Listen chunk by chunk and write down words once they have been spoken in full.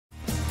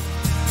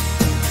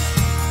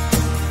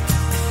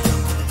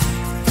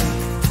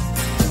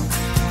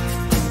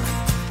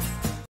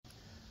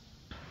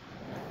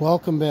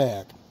Welcome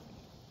back.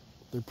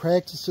 They're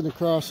practicing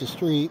across the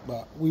street,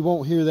 but we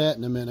won't hear that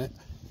in a minute.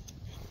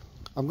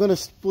 I'm going to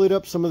split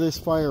up some of this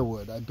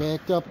firewood. I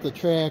backed up the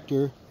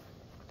tractor.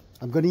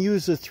 I'm going to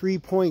use a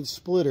 3-point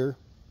splitter,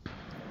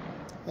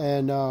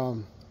 and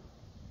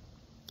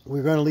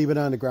we're going to leave it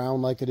on the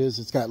ground like it is.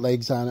 It's got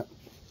legs on it.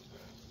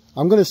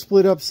 I'm going to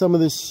split up some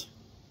of this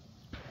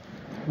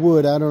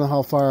wood. I don't know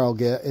how far I'll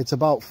get. It's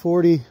about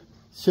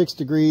 46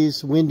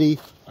 degrees, windy.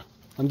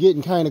 I'm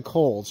getting kind of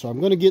cold, so I'm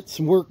going to get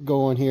some work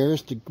going here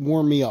to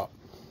warm me up.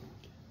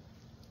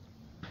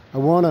 I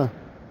want to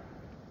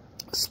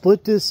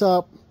split this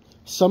up.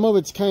 Some of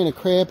it's kind of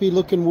crappy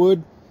looking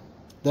wood.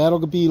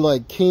 That'll be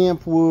like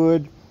camp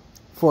wood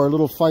for our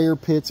little fire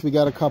pits. We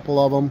got a couple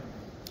of them.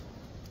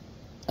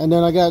 And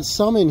then I got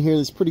some in here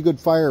that's pretty good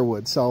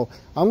firewood. So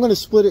I'm going to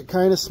split it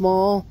kind of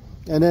small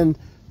and then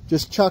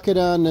just chuck it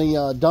on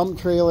the dump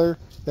trailer.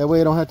 That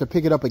way I don't have to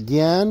pick it up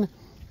again.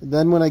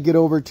 Then when I get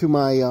over to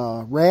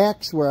my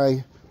racks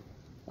where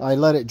I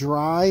let it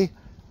dry,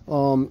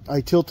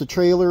 I tilt the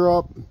trailer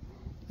up.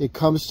 It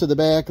comes to the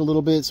back a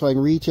little bit so I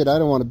can reach it. I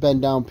don't want to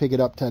bend down, pick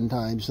it up 10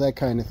 times, that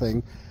kind of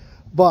thing.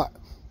 But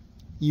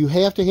you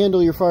have to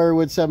handle your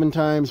firewood 7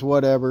 times,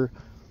 whatever.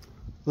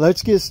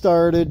 Let's get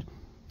started.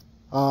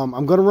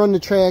 I'm going to run the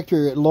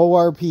tractor at low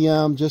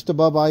RPM, just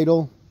above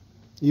idle.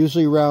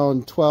 Usually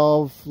around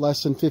 12,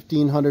 less than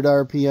 1500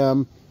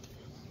 RPM.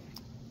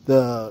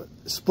 The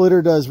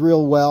splitter does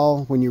real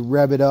well when you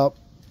rev it up.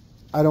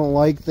 I don't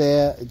like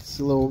that. It's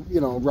a little,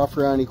 rough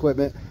around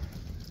equipment.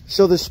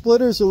 So the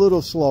splitter's a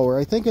little slower.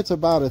 I think it's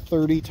about a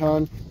 30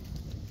 ton.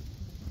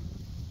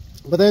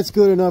 But that's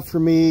good enough for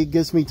me. It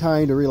gives me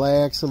time to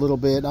relax a little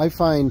bit. I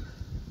find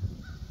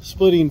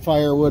splitting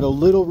firewood a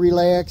little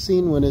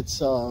relaxing when it's,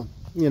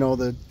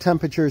 the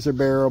temperatures are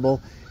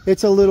bearable.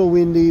 It's a little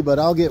windy, but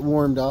I'll get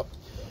warmed up.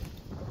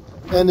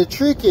 And the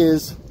trick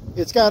is,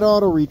 it's got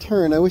auto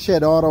return. I wish I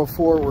had auto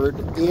forward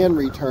and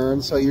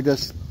return, so you're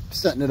just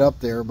setting it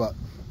up there. But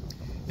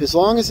as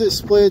long as it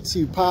splits,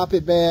 you pop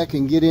it back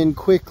and get in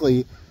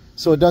quickly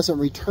so it doesn't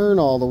return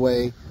all the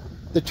way.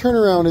 The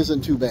turnaround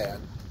isn't too bad.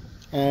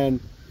 And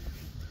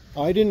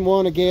I didn't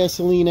want a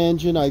gasoline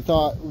engine. I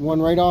thought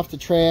one right off the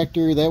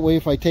tractor. That way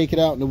if I take it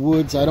out in the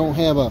woods, I don't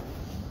have a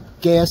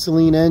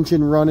gasoline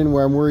engine running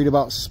where I'm worried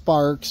about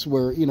sparks,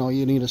 where, you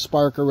need a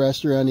spark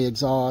arrestor on the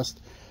exhaust.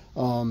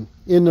 In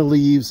the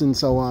leaves and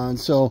so on.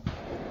 So,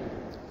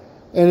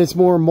 and it's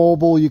more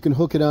mobile. You can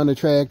hook it on the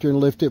tractor and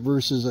lift it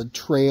versus a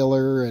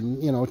trailer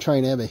and,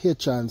 trying to have a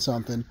hitch on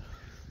something.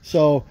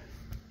 So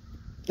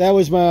that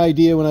was my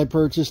idea when I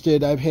purchased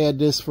it. I've had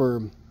this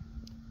for,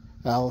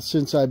 well,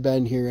 since I've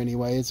been here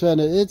anyway. It's at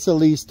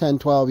least 10,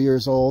 12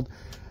 years old.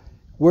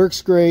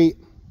 Works great.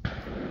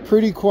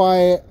 Pretty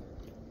quiet.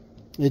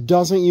 It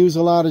doesn't use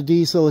a lot of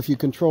diesel if you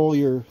control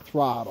your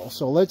throttle.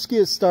 So let's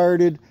get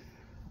started.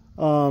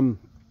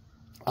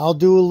 I'll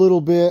do a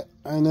little bit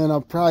and then I'll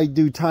probably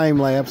do time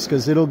lapse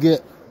because it'll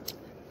get,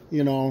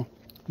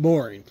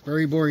 boring.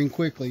 Very boring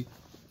quickly.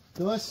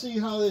 So let's see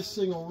how this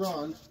thing will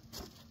run.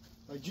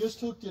 I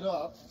just hooked it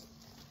up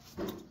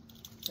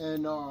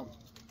and I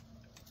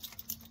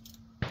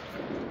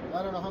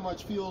don't know how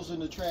much fuel's in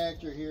the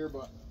tractor here,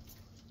 but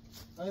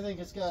I think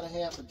it's got a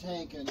half a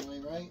tank anyway,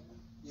 right?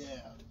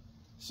 Yeah.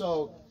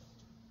 So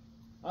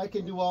I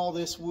can do all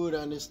this wood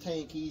on this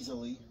tank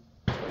easily.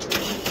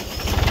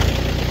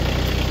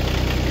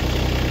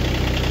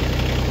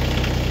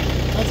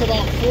 That's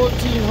about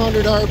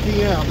 1400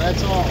 RPM,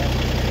 that's all. I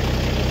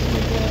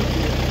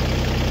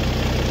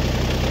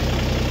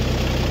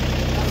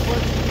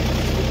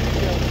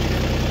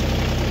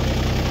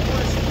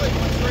want to split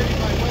what's ready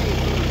my way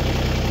first.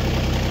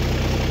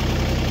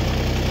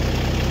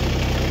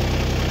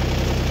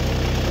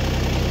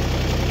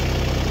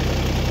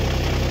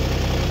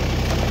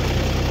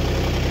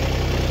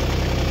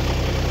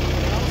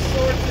 I'll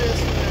sort this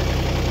then.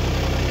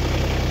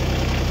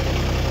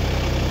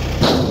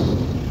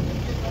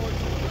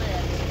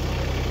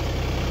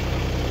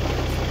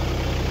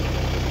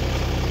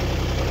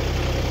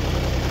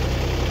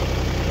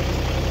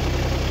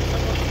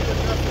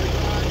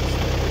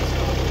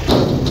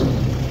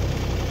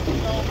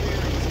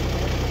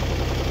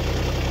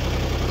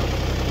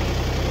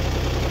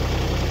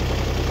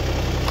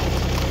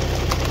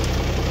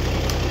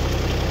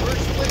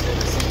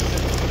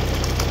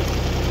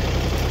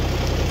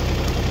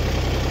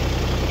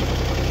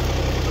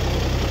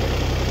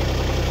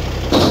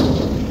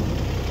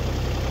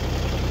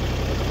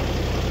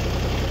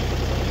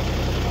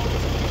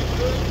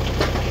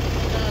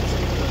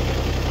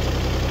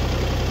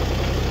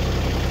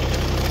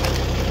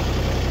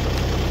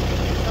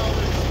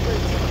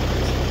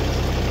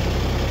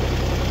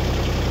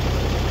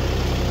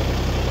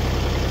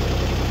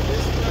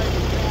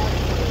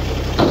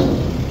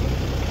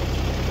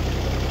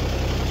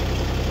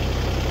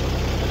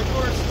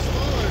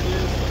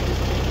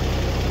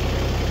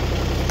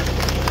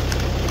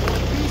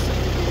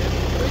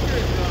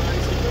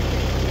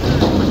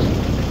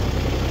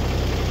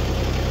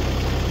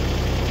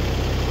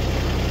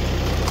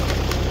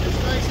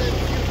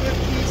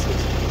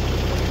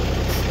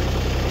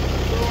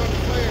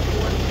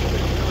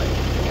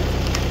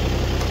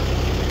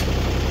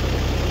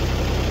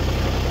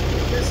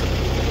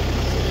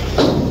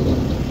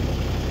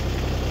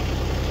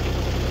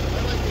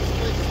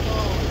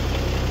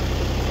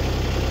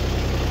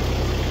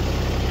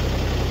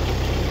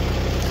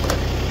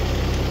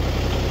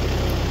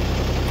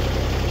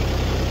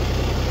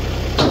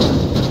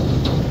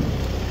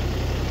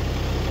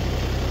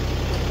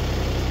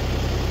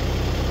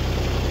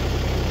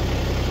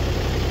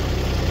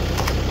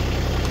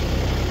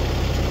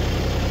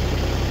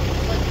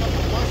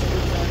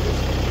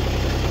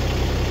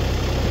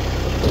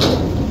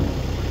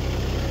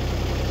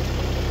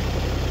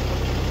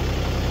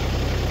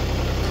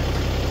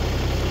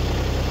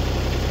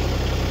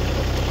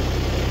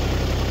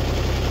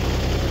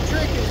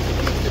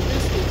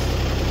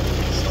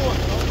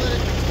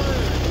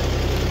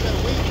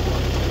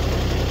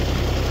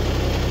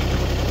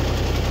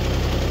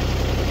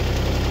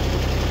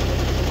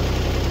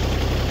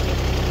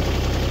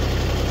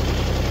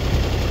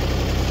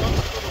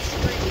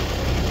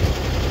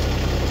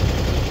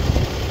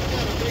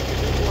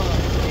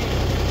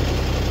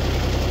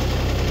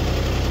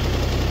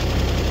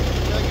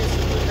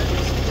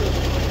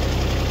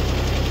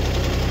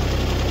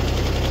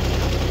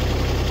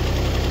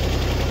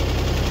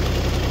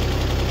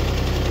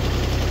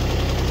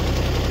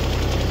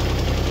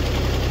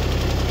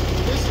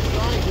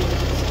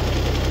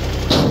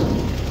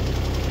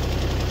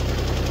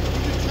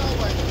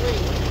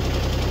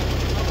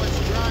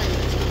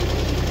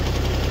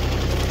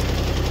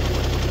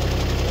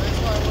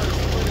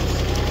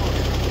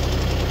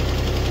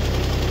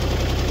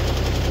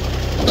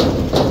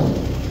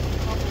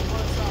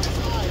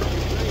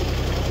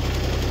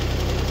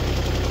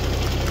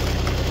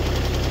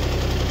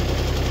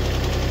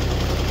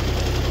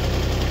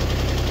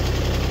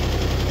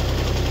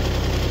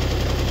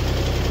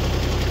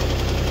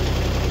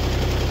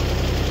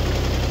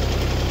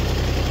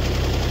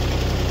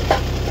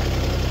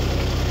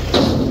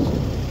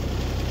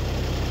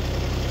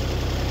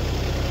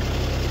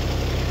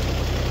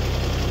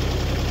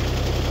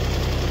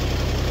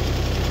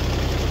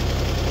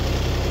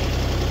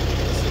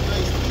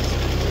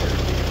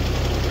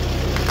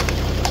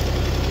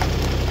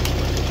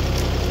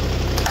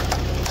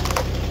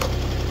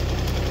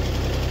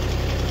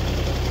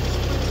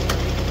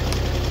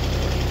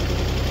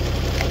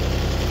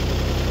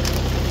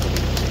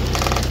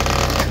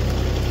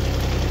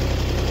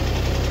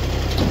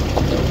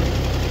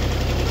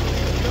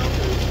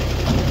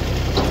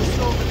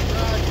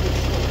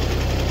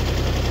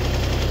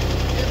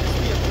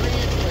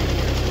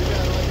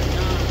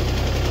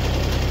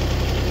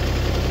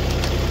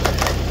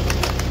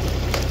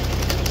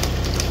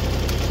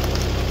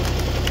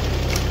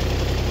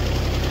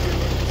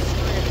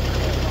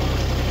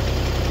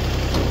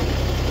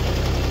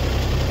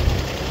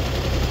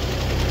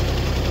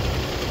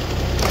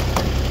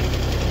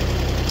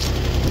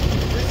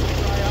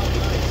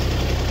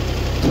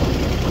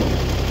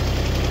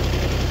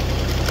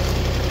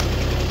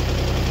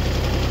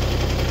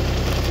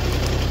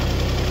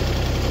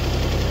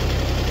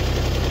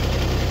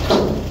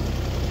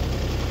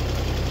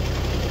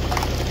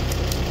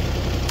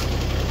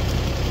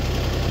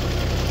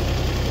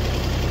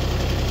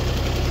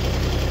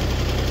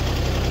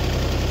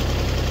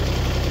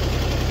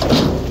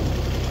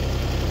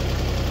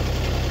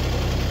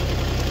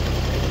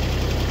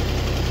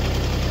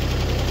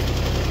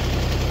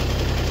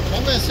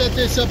 I'm gonna set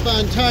this up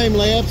on time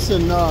lapse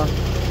and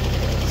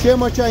see how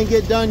much I can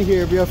get done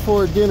here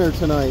before dinner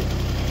tonight.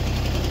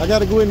 I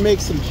gotta go in and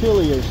make some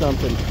chili or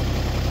something.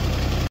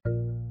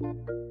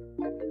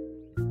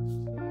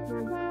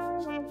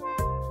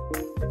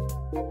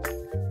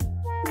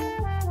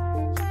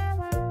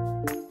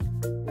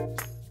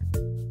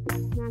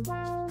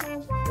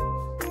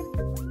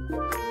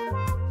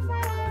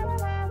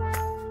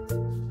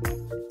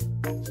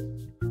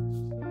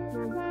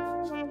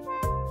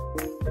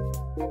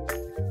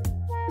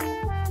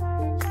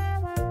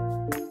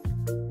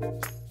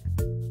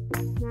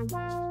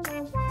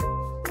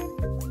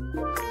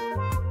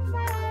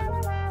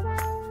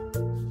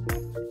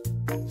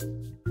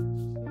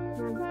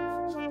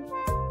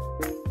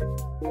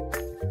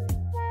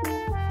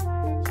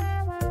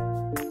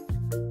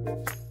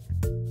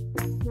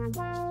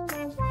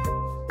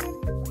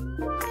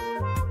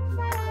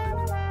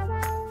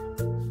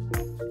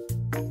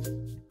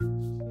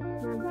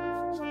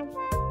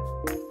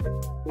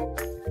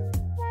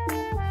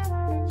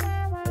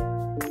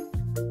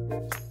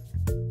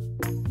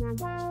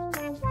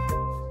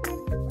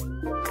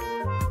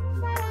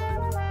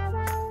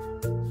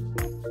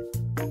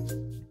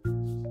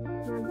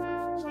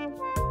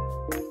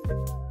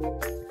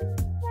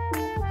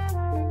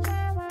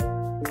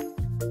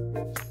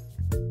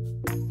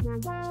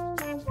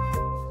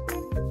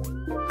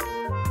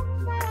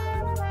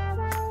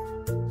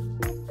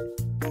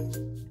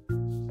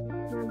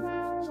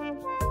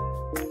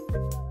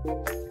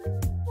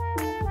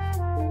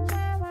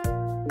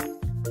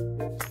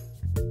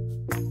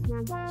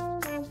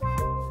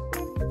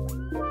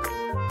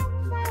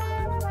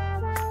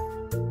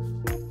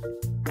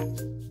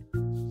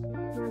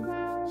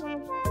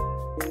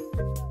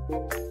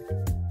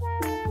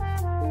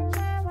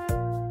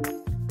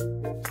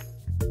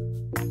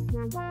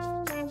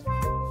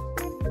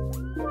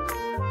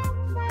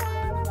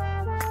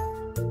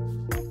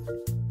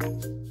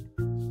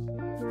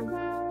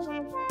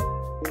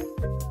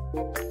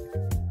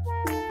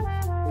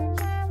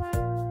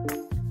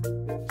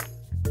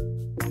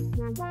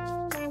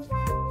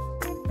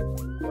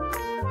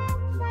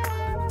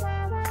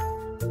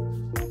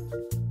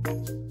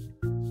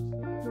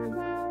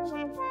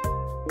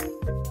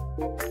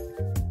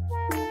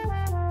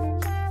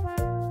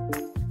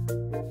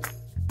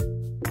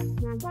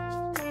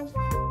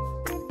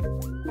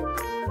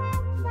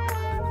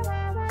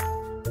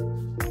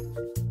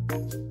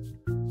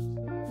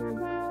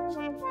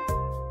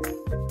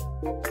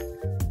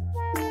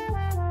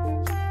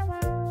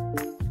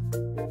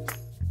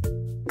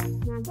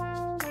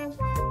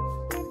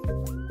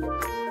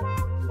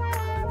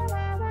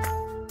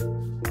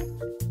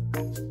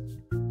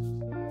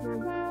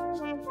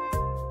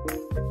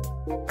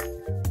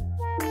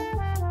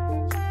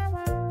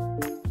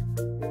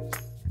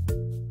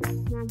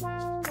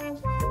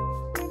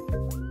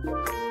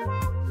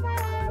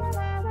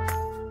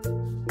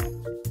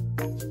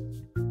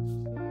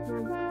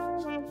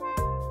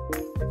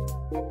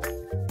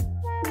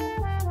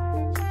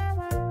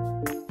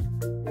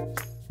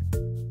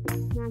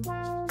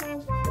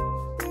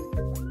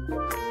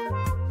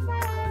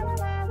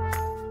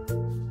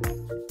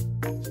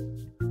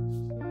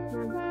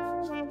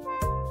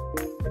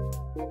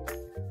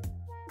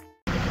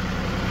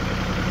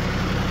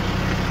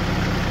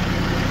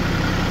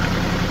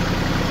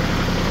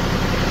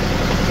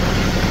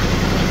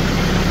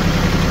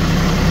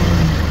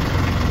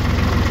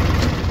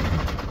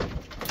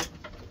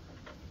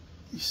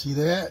 See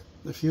that?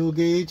 The fuel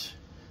gauge?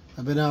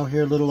 I've been out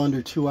here a little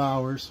under 2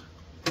 hours.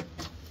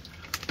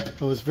 It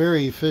was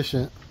very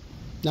efficient.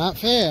 Not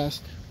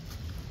fast,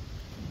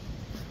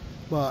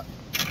 but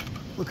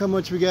look how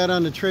much we got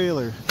on the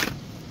trailer.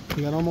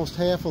 We got almost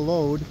half a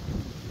load,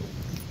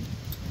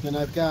 and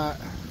I've got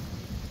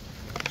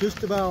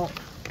just about,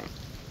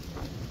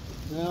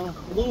 well,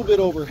 a little bit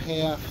over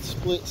half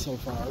split so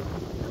far.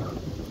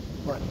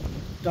 But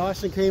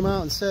Dawson came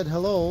out and said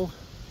hello,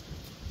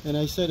 and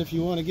I said, if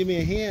you want to give me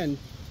a hand,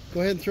 go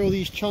ahead and throw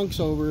these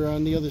chunks over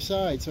on the other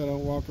side so I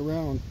don't walk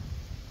around.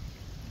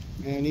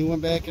 And he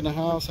went back in the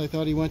house. I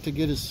thought he went to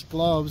get his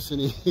gloves,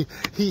 and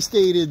he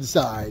stayed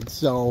inside.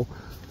 So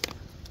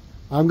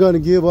I'm going to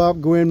give up,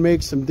 go in and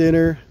make some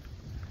dinner.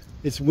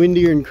 It's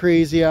windier and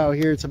crazy out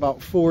here. It's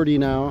about 40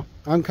 now.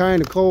 I'm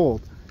kind of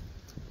cold,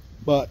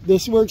 but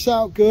this works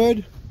out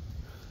good.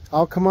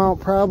 I'll come out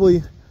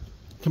probably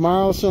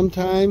tomorrow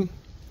sometime,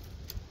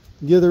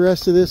 give the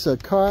rest of this a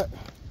cut.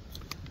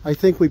 I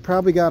think we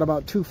probably got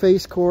about 2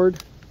 face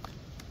cord,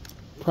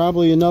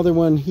 probably another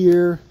one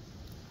here,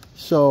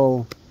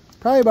 so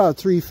probably about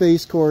 3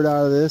 face cord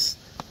out of this.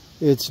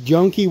 It's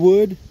junky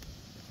wood.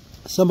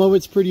 Some of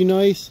it's pretty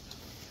nice,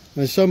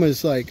 and some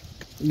is like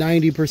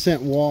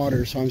 90%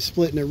 water, so I'm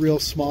splitting it real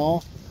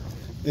small.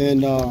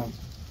 And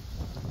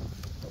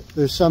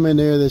there's some in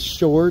there that's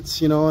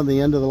shorts, you know, on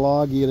the end of the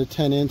log you get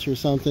a 10-inch or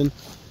something,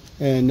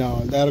 and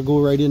that'll go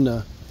right in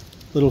the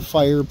little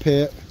fire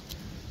pit.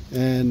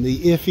 And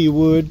the iffy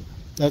wood,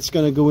 that's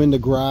going to go in the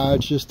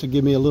garage just to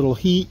give me a little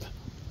heat.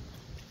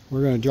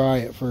 We're going to dry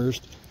it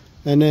first.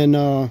 And then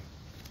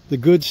The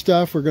good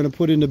stuff we're going to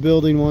put in the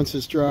building once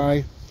it's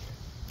dry,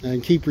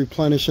 and keep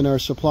replenishing our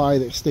supply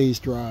that stays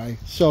dry.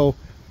 So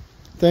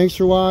thanks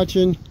for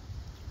watching.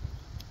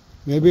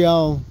 Maybe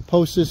I'll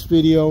post this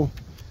video.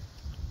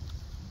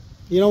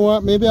 You know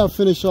what? Maybe I'll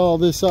finish all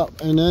this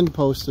up and then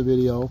post the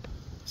video.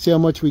 See how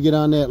much we get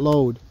on that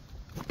load.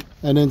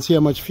 And then see how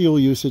much fuel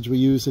usage we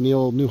use in the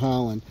old New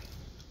Holland.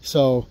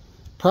 So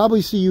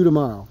probably see you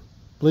tomorrow.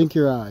 Blink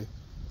your eye.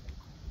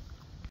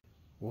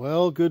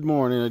 Well, good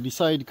morning. I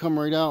decided to come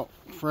right out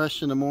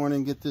fresh in the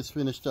morning, get this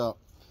finished up.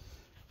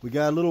 We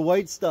got a little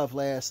white stuff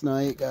last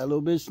night, got a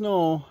little bit of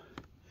snow.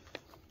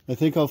 I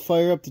think I'll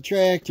fire up the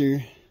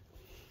tractor.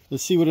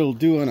 Let's see what it'll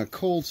do on a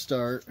cold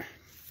start.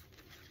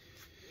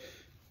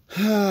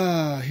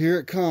 Here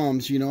it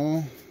comes, you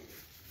know.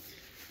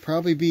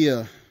 Probably be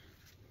a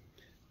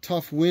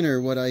tough winter,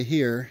 what I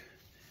hear.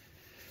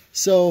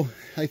 So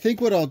I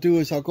think what I'll do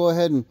is I'll go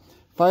ahead and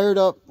fire it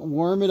up,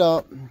 warm it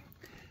up,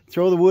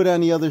 throw the wood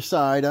on the other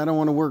side. I don't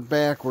want to work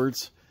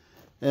backwards.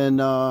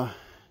 And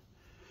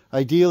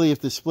ideally, if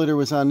the splitter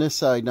was on this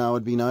side now,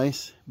 it'd be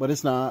nice, but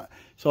it's not.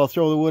 So I'll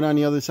throw the wood on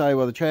the other side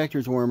while the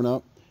tractor's warming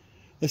up.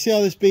 Let's see how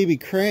this baby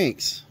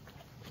cranks.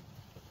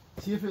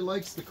 See if it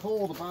likes the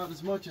cold about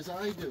as much as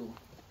I do.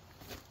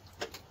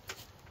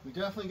 We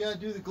definitely got to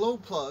do the glow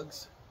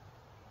plugs.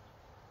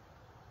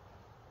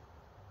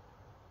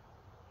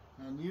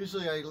 And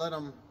usually I let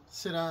them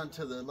sit on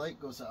till the light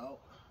goes out.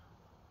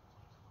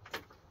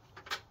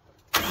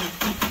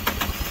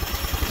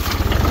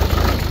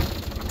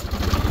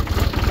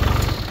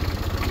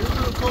 It's a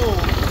little cold.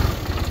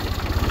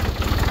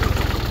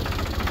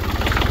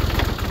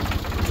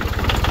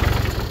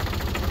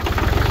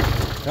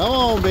 Come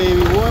on,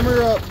 baby, warm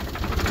her up.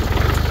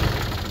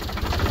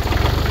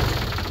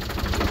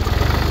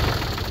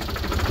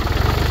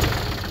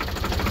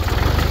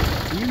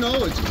 You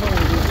know it's cold,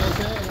 it does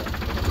that.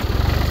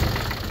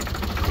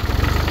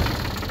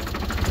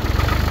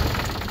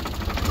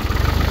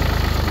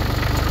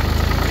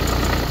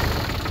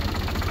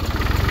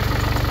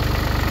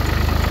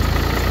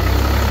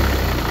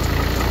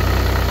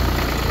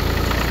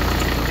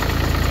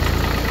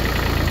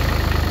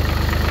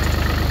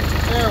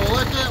 There, we'll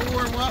let that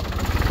warm up.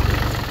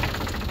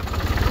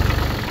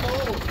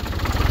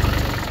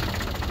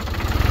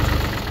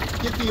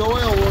 Get the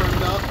oil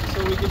warmed up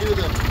so we can do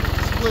the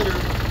splitter.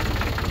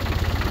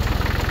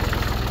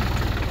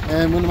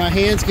 And when my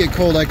hands get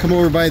cold, I come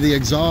over by the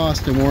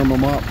exhaust and warm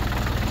them up.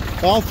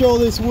 I'll throw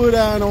this wood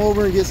on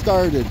over and get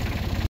started.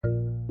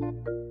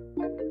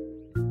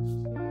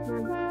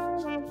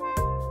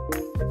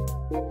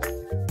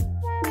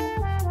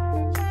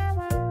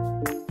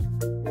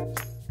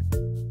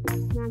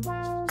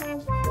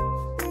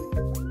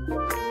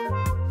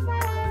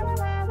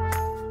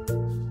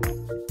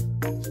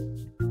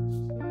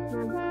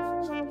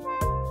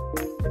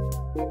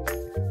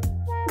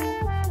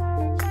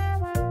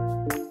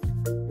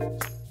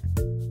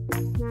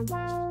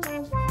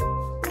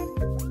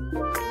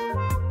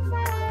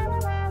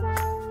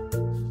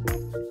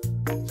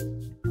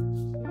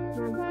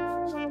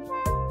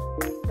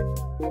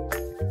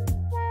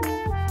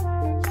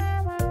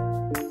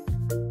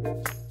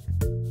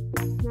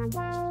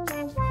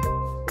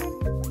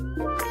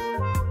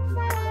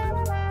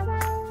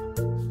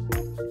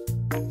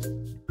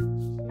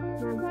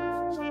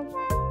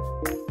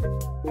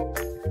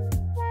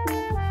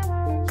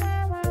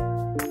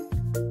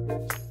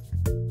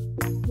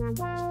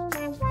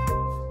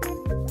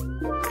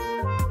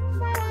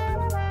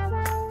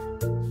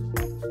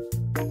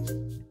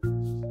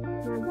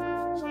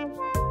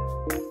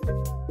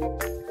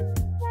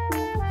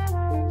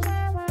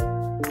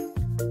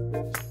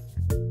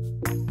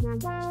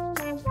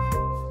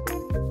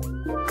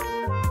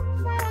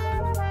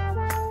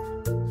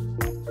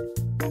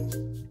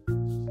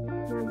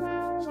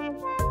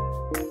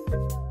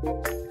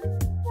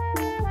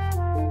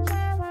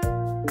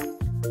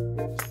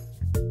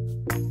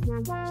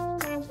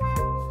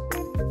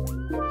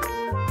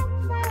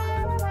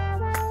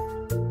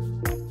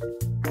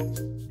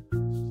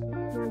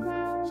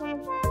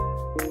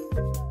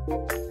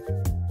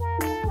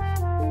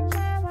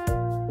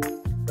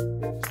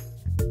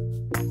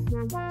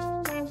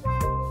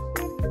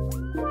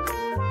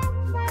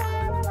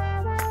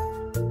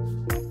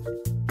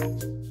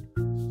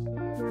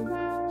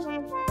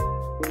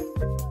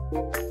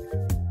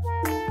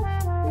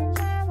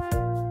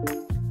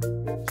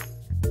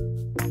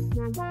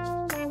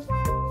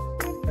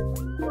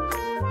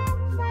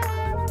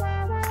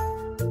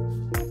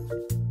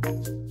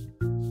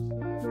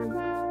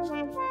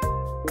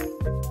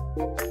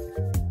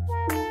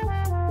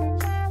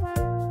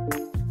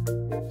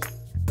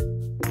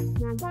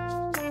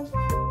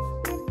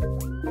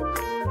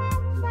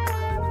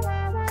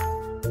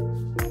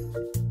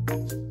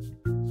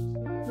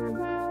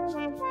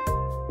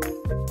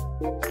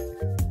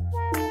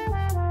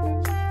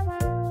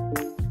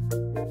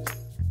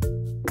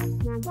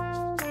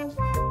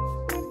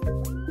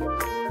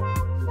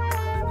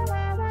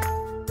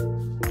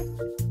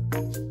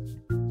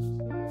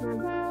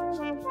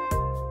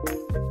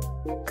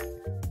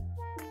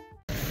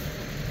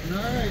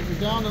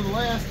 down to the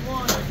last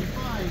one I can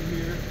find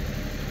here.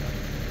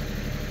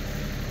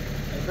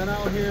 I've been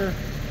out here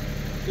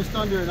just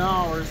under an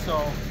hour,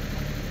 so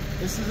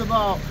this is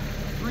about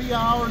 3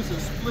 hours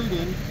of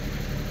splitting.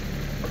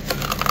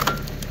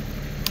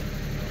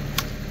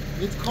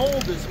 It's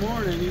cold this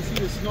morning. You see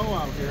the snow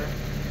out here.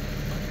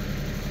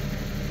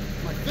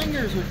 My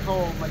fingers are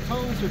cold. My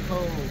toes are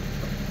cold.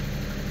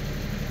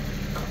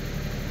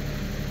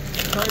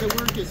 Try to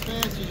work as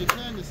fast as you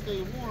can to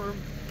stay warm.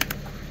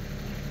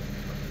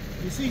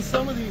 You see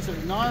some of these are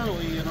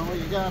gnarly, you know,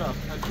 you gotta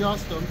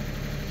adjust them.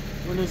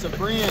 When there's a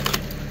branch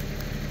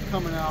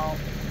coming out,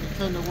 you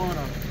tend to want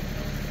to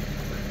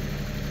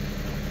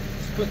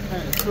split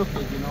kind of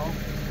crooked, you know.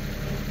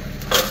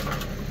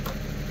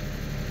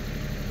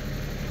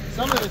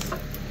 Some of this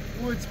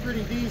wood's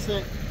pretty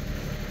decent.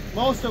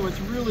 Most of it's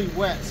really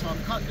wet, so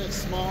I'm cutting it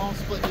small,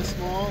 splitting it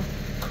small.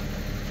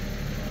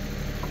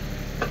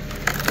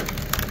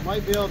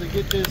 Might be able to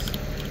get this,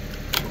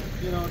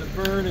 you know, to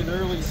burn in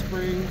early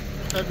spring,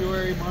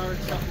 February, March,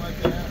 something like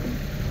that.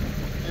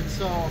 And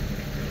so,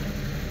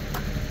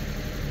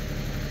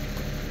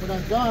 when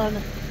I'm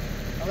done,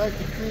 I like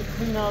to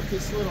clean out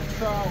this little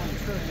trolley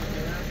tray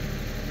here,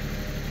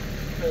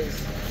 because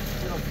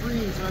it'll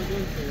freeze right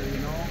in there, you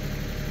know.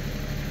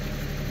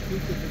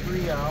 Keep the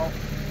debris out.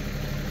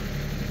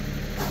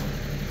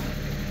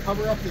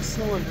 Cover up the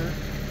cylinder.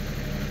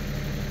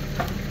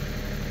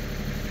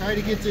 Try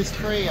to get this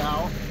tray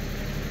out.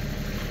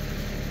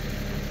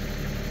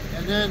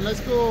 And then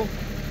let's go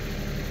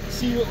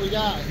see what we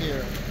got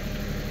here.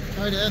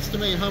 Try to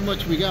estimate how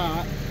much we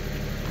got.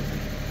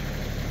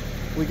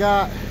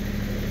 Well,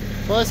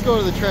 let's go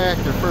to the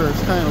tractor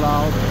first, kind of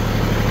loud.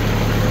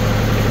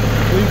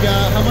 We've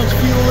got how much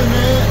fuel in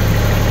that?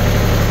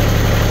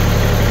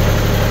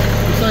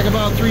 Looks like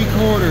about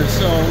 3/4.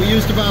 So we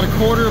used about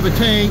 1/4 of a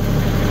tank.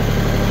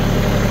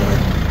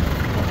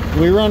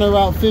 We run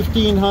about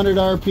 1500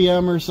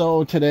 RPM or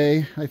so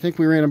today. I think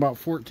we ran about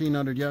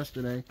 1400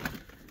 yesterday.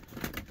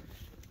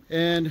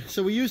 And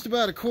so we used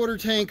about 1/4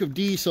 tank of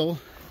diesel.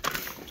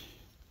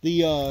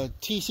 The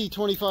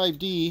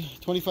TC25D,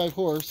 25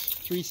 horse,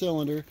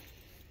 3-cylinder.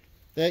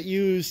 That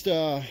used,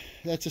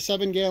 that's a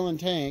 7-gallon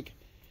tank.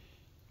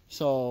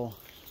 So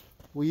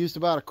we used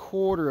about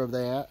 1/4 of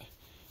that.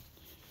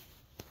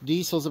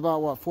 Diesel's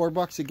about, what,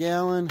 $4 a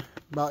gallon?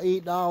 About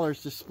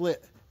 $8 to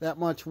split that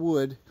much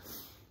wood.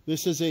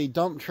 This is a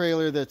dump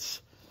trailer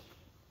that's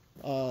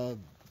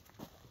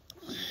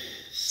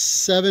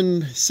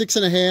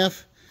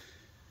 6.5.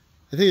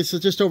 I think it's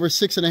just over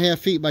 6.5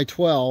 feet by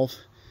 12.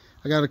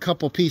 I got a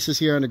couple pieces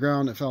here on the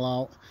ground that fell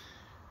out.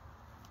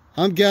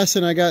 I'm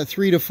guessing I got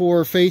 3 to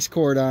 4 face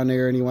cord on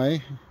there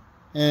anyway.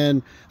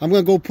 And I'm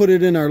going to go put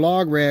it in our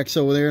log racks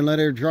over there and let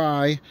it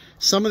dry.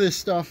 Some of this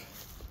stuff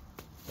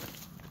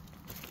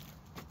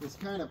is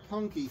kind of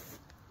punky.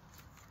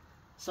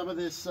 Some of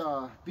this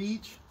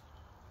beech,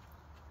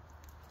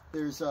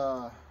 there's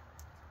I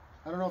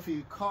don't know if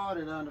you caught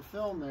it on the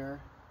film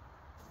there.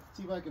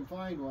 See if I can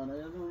find one.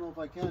 I don't know if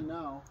I can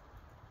now.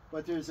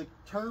 But there's a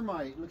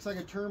termite. Looks like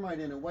a termite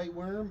in a white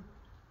worm.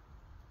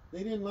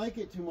 They didn't like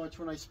it too much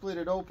when I split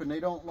it open. They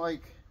don't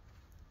like,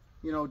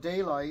 you know,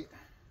 daylight.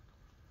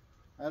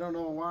 I don't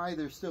know why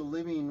they're still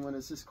living when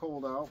it's this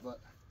cold out, but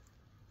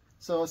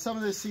so some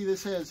of this, see,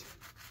 this has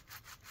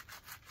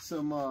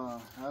some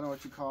I don't know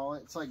what you call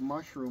it. It's like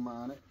mushroom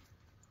on it,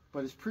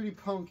 but it's pretty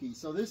punky.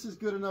 So this is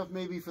good enough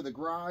maybe for the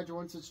garage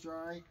once it's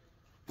dry,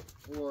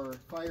 or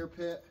fire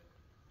pit.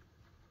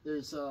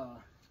 There's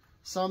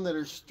some that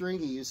are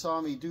stringy. You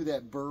saw me do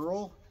that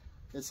burl.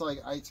 It's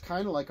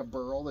kind of like a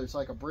burl. There's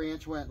like a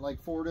branch went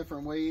like 4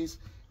 different ways,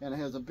 and it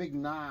has a big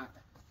knot.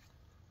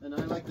 And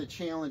I like the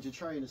challenge of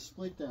trying to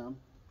split them.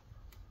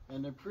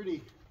 And they're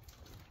pretty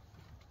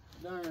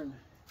darn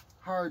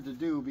hard to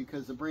do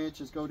because the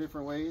branches go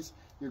different ways.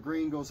 Your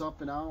grain goes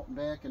up and out and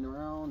back and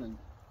around, and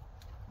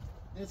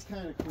it's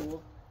kind of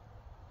cool.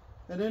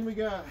 And then we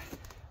got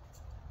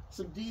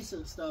some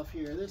decent stuff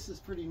here. This is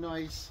pretty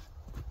nice,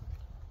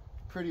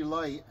 pretty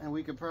light, and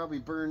we could probably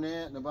burn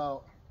that in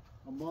about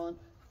a month.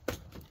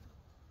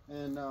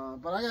 And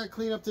but I gotta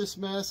clean up this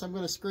mess. I'm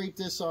gonna scrape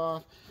this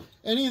off.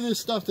 Any of this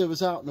stuff that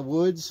was out in the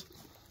woods,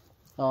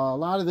 a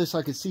lot of this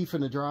I could see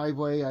from the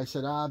driveway. I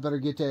said, I better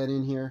get that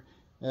in here.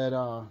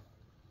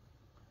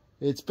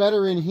 It's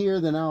better in here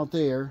than out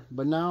there,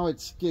 but now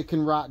it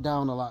can rot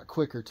down a lot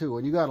quicker too.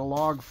 And you got a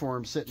log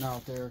form sitting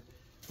out there,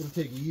 it'll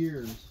take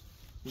years.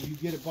 And you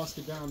get it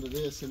busted down to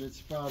this, and it's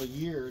about a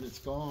year and it's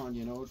gone.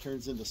 You know, it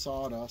turns into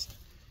sawdust.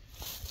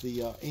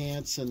 The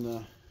ants and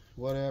the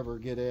whatever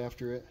get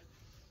after it.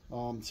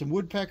 Some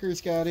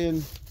woodpeckers got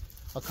in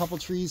a couple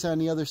trees on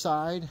the other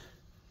side.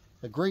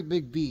 A great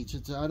big beech.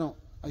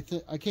 I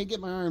can't get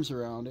my arms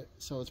around it,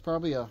 so it's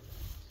probably a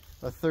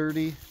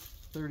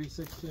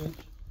 36 inch.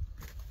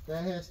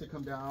 That has to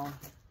come down.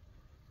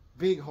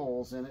 Big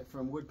holes in it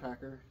from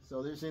woodpecker,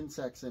 so there's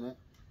insects in it.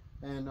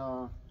 And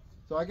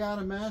so I got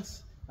a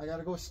mess. I got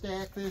to go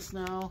stack this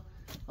now.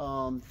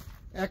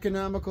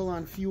 Economical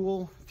on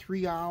fuel,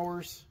 3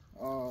 hours,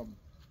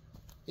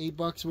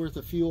 $8 worth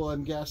of fuel,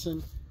 I'm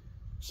guessing.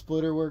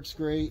 Splitter works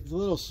great. It's a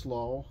little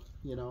slow,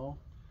 you know,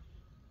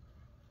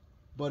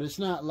 but it's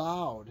not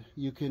loud.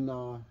 You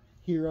can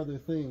hear other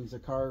things.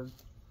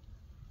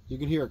 You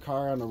can hear a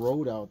car on the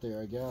road out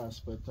there, I guess,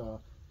 but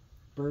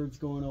birds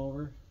going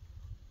over.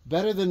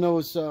 Better than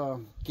those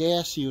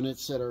gas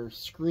units that are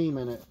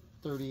screaming at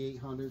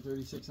 3,800,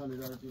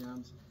 3,600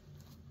 RPMs.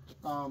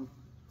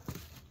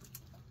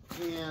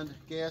 And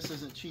gas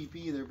isn't cheap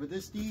either, but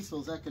this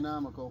diesel's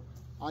economical,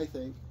 I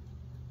think.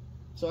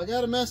 So I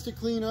got a mess to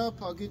clean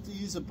up. I'll get to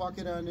use a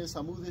bucket on this.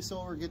 I'll move this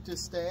over, get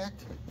this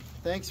stacked.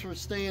 Thanks for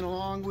staying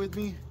along with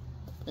me.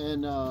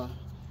 And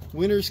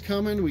winter's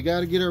coming. We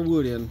got to get our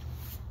wood in.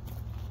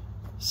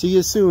 See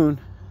you soon.